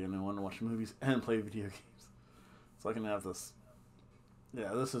hungry and I want to watch movies and play video games. So I can have this.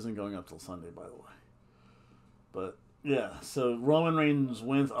 Yeah, this isn't going up till Sunday, by the way. But yeah, so Roman Reigns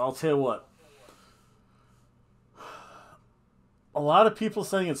wins. I'll tell you what. A lot of people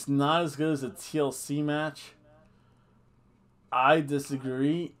saying it's not as good as a TLC match. I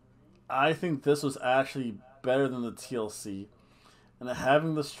disagree. I think this was actually better than the TLC. And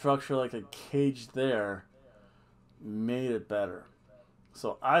having the structure like a cage there made it better.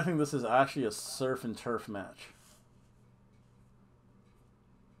 So I think this is actually a surf and turf match.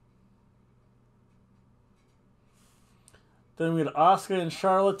 Then we had Asuka and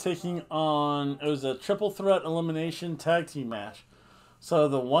Charlotte taking on, it was a triple threat elimination tag team match. So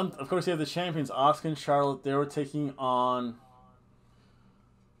the one, of course you have the champions, Asuka and Charlotte, they were taking on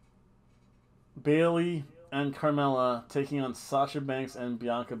Bayley and Carmella, taking on Sasha Banks and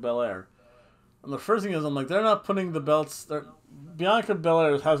Bianca Belair. And the first thing is, I'm like, they're not putting the belts, Bianca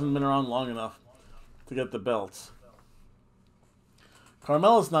Belair hasn't been around long enough to get the belts.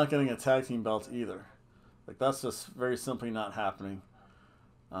 Carmella's not getting a tag team belt either. Like, that's just very simply not happening.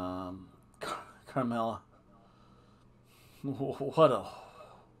 Carmella. What a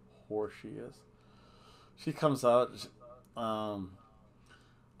whore she is. She comes out. I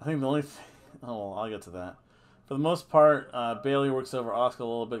think the only thing... Oh, well, I'll get to that. For the most part, Bayley works over Asuka a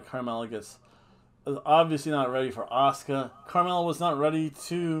little bit. Carmella is obviously not ready for Asuka. Carmella was not ready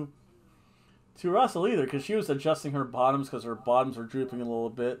to wrestle either, because she was adjusting her bottoms because her bottoms were drooping a little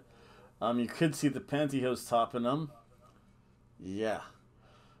bit. You could see the pantyhose topping them. Yeah.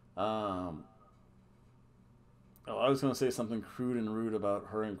 Oh, I was going to say something crude and rude about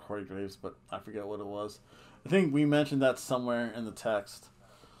her and Corey Graves, but I forget what it was. I think we mentioned that somewhere in the text.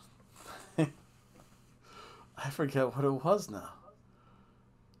 I forget what it was now.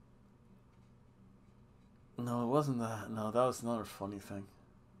 No, it wasn't that. No, that was another funny thing.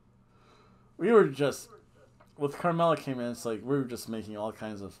 We were just... With Carmella came in, it's like we were just making all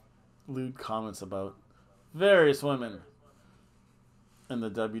kinds of lewd comments about various women in the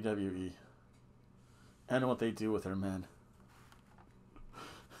WWE and what they do with their men.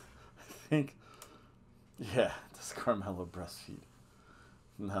 I think, yeah, does Carmella breastfeed?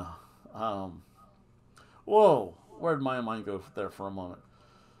 No. Whoa, where'd my mind go there for a moment?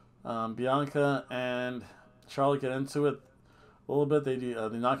 Bianca and Charlotte get into it a little bit. They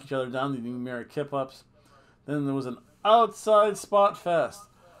knock each other down. They do mirror kip-ups. Then there was an outside spot fest.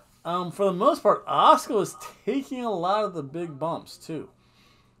 For the most part, Asuka was taking a lot of the big bumps, too.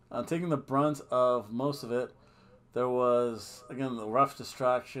 Taking the brunt of most of it. There was, again, the rough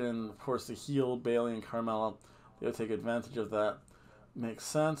distraction. Of course, the heel, Bayley and Carmella. They would take advantage of that. Makes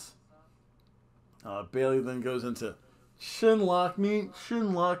sense. Bayley then goes into Shinlock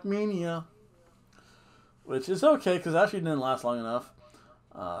Mania. Which is okay, because actually didn't last long enough.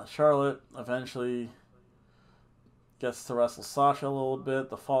 Charlotte eventually gets to wrestle Sasha a little bit.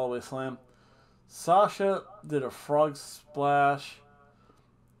 The fallaway slam. Sasha did a frog splash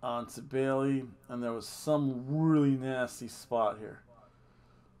onto Bayley, and there was some really nasty spot here.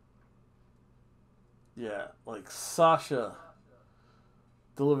 Yeah, like Sasha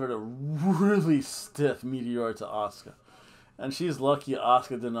delivered a really stiff meteor to Asuka. And she's lucky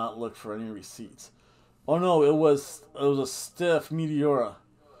Asuka did not look for any receipts. Oh no, it was a stiff meteora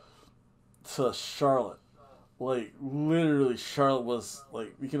to Charlotte. Like, literally, Charlotte was,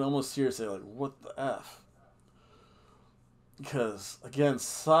 like, you can almost hear her say, like, what the F? Because, again,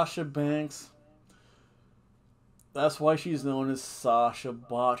 Sasha Banks, that's why she's known as Sasha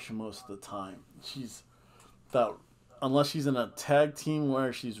Botch most of the time. She's, unless she's in a tag team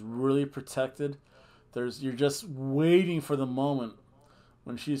where she's really protected, you're just waiting for the moment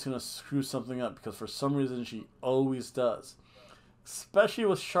when she's going to screw something up, because for some reason she always does. Especially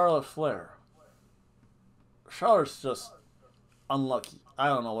with Charlotte Flair. Charlotte's just unlucky. I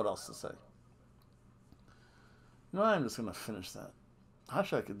don't know what else to say. You know, I'm just going to finish that.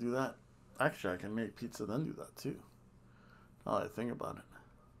 Actually, I could do that. Actually, I can make pizza then do that too. Now that I think about it.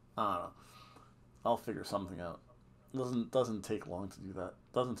 I don't know. I'll figure something out. Doesn't take long to do that.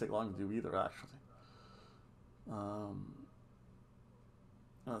 Doesn't take long to do either, actually.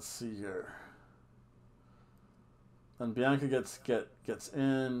 Let's see here. Then Bianca gets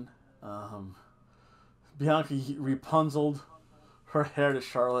in. Bianca Rapunzeled her hair to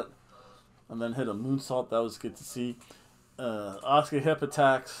Charlotte, and then hit a moonsault. That was good to see. Asuka hip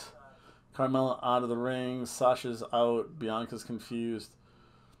attacks Carmella out of the ring. Sasha's out. Bianca's confused.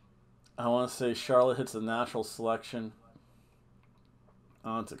 I want to say Charlotte hits a natural selection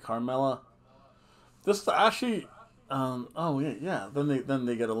onto Carmella. This is actually, oh yeah. Then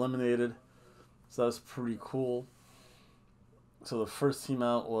they get eliminated. So that's pretty cool. So the first team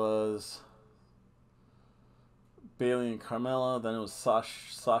out was Bayley and Carmella. Then it was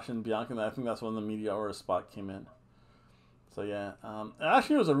Sasha and Bianca. And I think that's when the media aura spot came in. So yeah,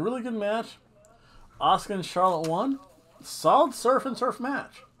 actually it was a really good match. Asuka and Charlotte won. Solid surf and turf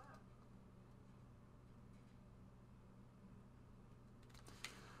match.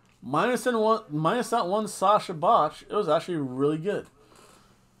 Minus that one Sasha botch, it was actually really good.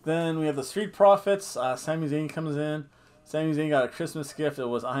 Then we have the Street Profits. Sami Zayn comes in. Sami Zayn got a Christmas gift. It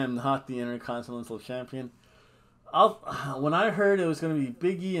was, I am not the Intercontinental Champion. When I heard it was going to be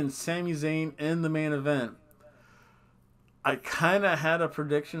Big E and Sami Zayn in the main event, I kind of had a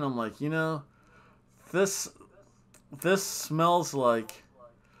prediction. I'm like, this smells like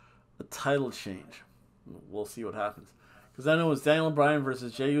a title change. We'll see what happens. Because then it was Daniel Bryan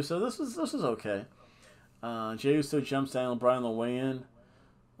versus Jey Uso. This was okay. Jey Uso jumps Daniel Bryan on the way in,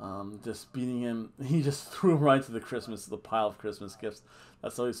 just beating him. He just threw him right to the pile of Christmas gifts.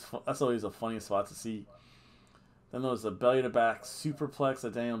 That's always a funny spot to see. Then there was a belly to back superplex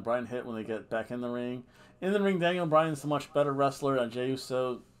that Daniel Bryan hit when they get back in the ring. In the ring, Daniel Bryan's a much better wrestler, and Jey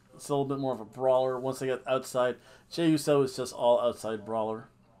Uso is a little bit more of a brawler. Once they get outside, Jey Uso is just all outside brawler.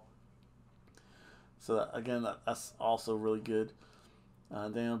 So again, that's also really good.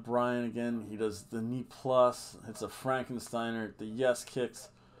 Daniel Bryan, again, he does the knee plus, hits a Frankensteiner, the yes kicks,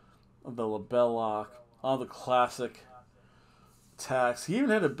 the label lock, all the classic attacks. He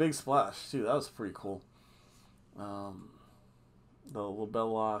even had a big splash too. That was pretty cool. The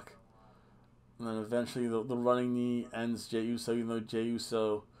label lock, and then eventually the running knee ends Jey Uso. Even though Jey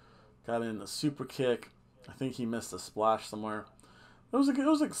Uso got in a super kick, I think he missed a splash somewhere. It was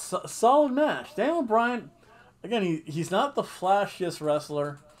a solid match. Daniel Bryan, again, he's not the flashiest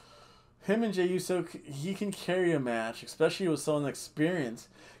wrestler. Him and Jey Uso, he can carry a match, especially with someone experienced.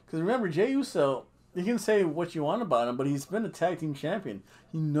 Because remember, Jey Uso, you can say what you want about him, but he's been a tag team champion.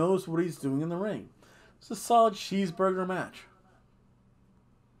 He knows what he's doing in the ring. It's a solid cheeseburger match.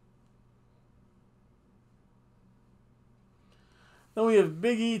 Then we have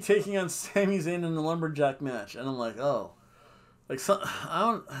Big E taking on Sami Zayn in the lumberjack match, and I'm like, oh.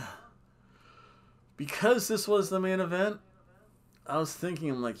 Because this was the main event, I was thinking,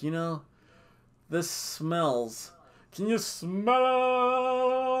 I'm like, this smells. Can you smell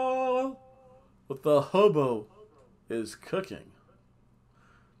what the hobo is cooking?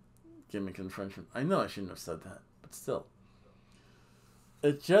 Gimmick infringement. I know I shouldn't have said that, but still.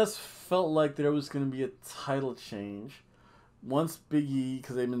 It just felt like there was going to be a title change. Once Big E,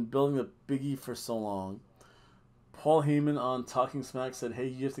 because they've been building up Big E for so long, Paul Heyman on Talking Smack said, hey,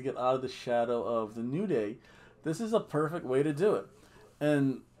 you have to get out of the shadow of the New Day. This is a perfect way to do it.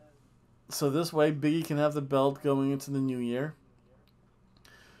 And so this way, Big E can have the belt going into the new year.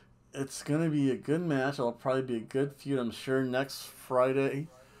 It's going to be a good match. It'll probably be a good feud. I'm sure next Friday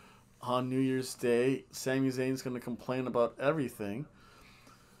on New Year's Day, Sami Zayn's going to complain about everything.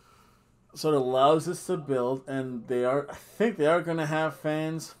 So it allows us to build, and I think they are going to have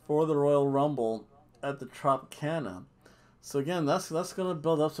fans for the Royal Rumble at the Tropicana. So again, that's going to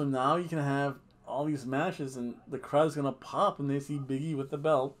build up. So now you can have all these matches, and the crowd's going to pop when they see Big E with the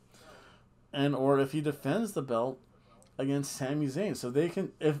belt, or if he defends the belt against Sami Zayn. So they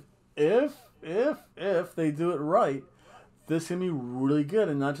can, if they do it right, this can be really good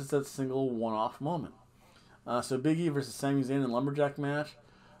and not just that single one-off moment. So Big E versus Sami Zayn in lumberjack match.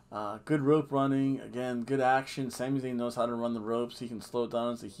 Good rope running. Again, good action. Sami Zayn knows how to run the ropes. He can slow it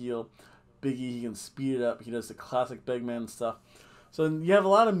down as a heel. Big E, he can speed it up. He does the classic big man stuff. So you have a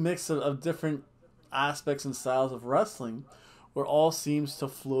lot of mix of different aspects and styles of wrestling where all seems to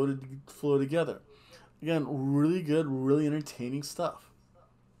flow together. Again, really good, really entertaining stuff.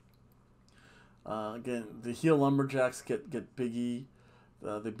 Again, the heel lumberjacks get Big E.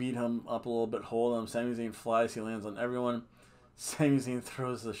 They beat him up a little bit, hold him. Sami Zayn flies. He lands on everyone. Sami Zayn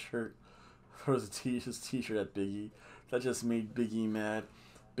throws his t-shirt at Big E. That just made Big E mad.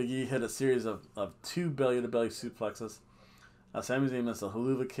 Big E hit a series of two belly-to-belly suplexes. Sami Zayn missed a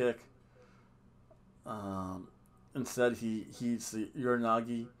haluva kick. Instead, he eats the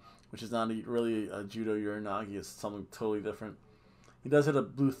uranagi, which is not really a judo uranagi. It's something totally different. He does hit a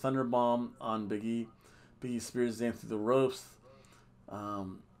blue thunder bomb on Big E. Big E spears Zayn through the ropes.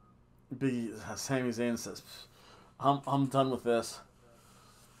 Sami Zayn says, I'm done with this.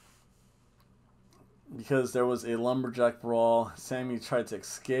 Because there was a lumberjack brawl. Sami tried to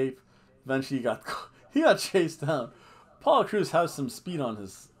escape. Eventually he got chased down. Apollo Crews has some speed on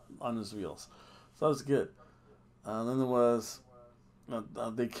his wheels. So that was good. Then there was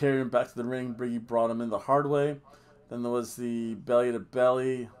they carried him back to the ring. Big E brought him in the hard way. Then there was the belly to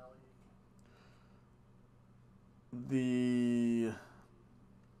belly.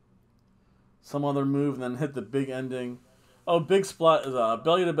 Some other move, and then hit the big ending. Oh, big splash,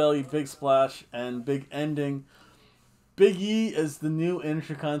 belly to belly, big splash, and big ending. Big E is the new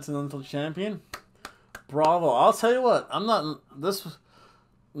Intercontinental Champion. Bravo! I'll tell you what,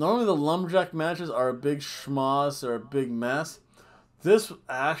 normally the lumberjack matches are a big schmoz or a big mess. This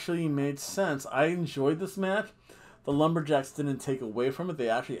actually made sense. I enjoyed this match. The lumberjacks didn't take away from it; they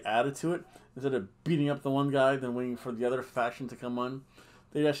actually added to it. Instead of beating up the one guy, then waiting for the other faction to come on,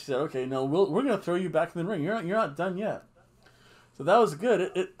 they actually said, "Okay, no, we're going to throw you back in the ring. You're not done yet." So that was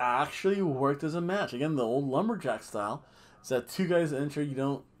good. It actually worked as a match. Again, the old lumberjack style is that two guys enter,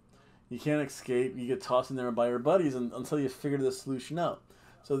 you can't escape. You get tossed in there by your buddies until you figure the solution out.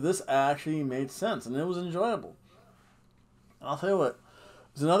 So this actually made sense, and it was enjoyable. And I'll tell you what,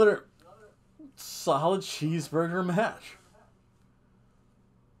 it was another solid cheeseburger match.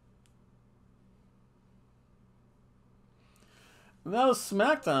 And that was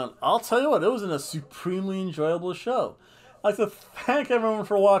SmackDown. I'll tell you what, it was a supremely enjoyable show. I'd like to thank everyone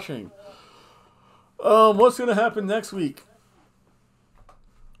for watching. What's going to happen next week?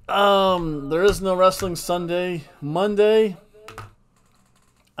 There is no Wrestling Sunday. Monday,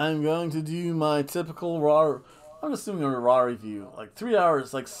 I'm going to do my typical Raw. I'm just doing a Raw review. Like 3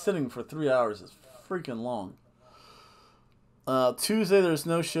 hours, like sitting for 3 hours is freaking long. Tuesday, there's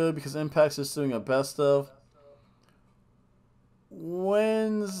no show because Impact's just doing a best of.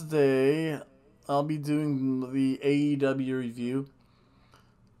 Wednesday, I'll be doing the AEW review.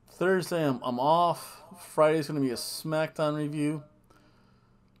 Thursday, I'm off. Friday's going to be a SmackDown review.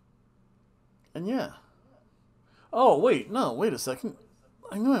 And yeah. Oh, wait a second.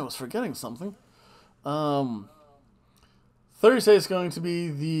 I knew I was forgetting something. Thursday is going to be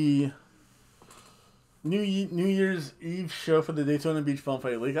the New Year's Eve show for the Daytona Beach Bum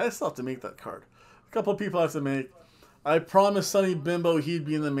Fight League. I still have to make that card. A couple of people I have to make. I promised Sonny Bimbo he'd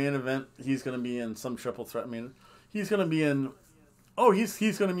be in the main event. He's going to be in some triple threat main. He's going to be in... Oh, he's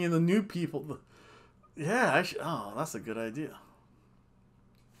going to be in the new people. Yeah, oh, that's a good idea.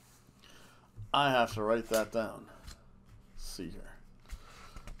 I have to write that down. Let's see here.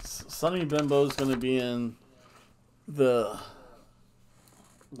 Sonny Bimbo's going to be in the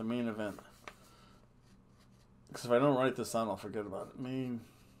main event. Because if I don't write this down, I'll forget about it. Main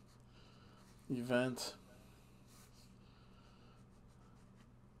event.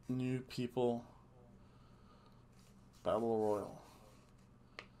 New people. Battle Royal.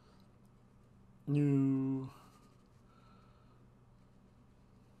 New.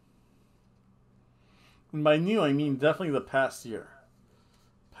 And by new, I mean definitely the past year.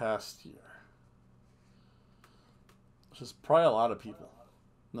 Past year. Which is probably a lot of people.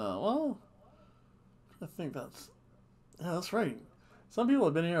 No, well, I think that's... Yeah, that's right. Some people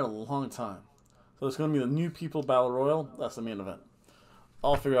have been here a long time. So it's going to be the New People Battle Royal. That's the main event.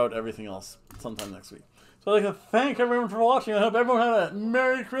 I'll figure out everything else sometime next week. So I'd like to thank everyone for watching. I hope everyone had a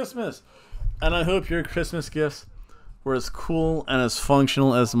Merry Christmas. And I hope your Christmas gifts were as cool and as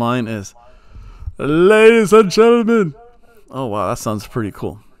functional as mine is. Ladies and gentlemen. Oh, wow, that sounds pretty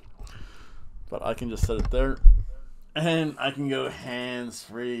cool. But I can just set it there. And I can go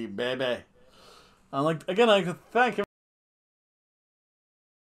hands-free, baby. Again, I'd like to thank everyone.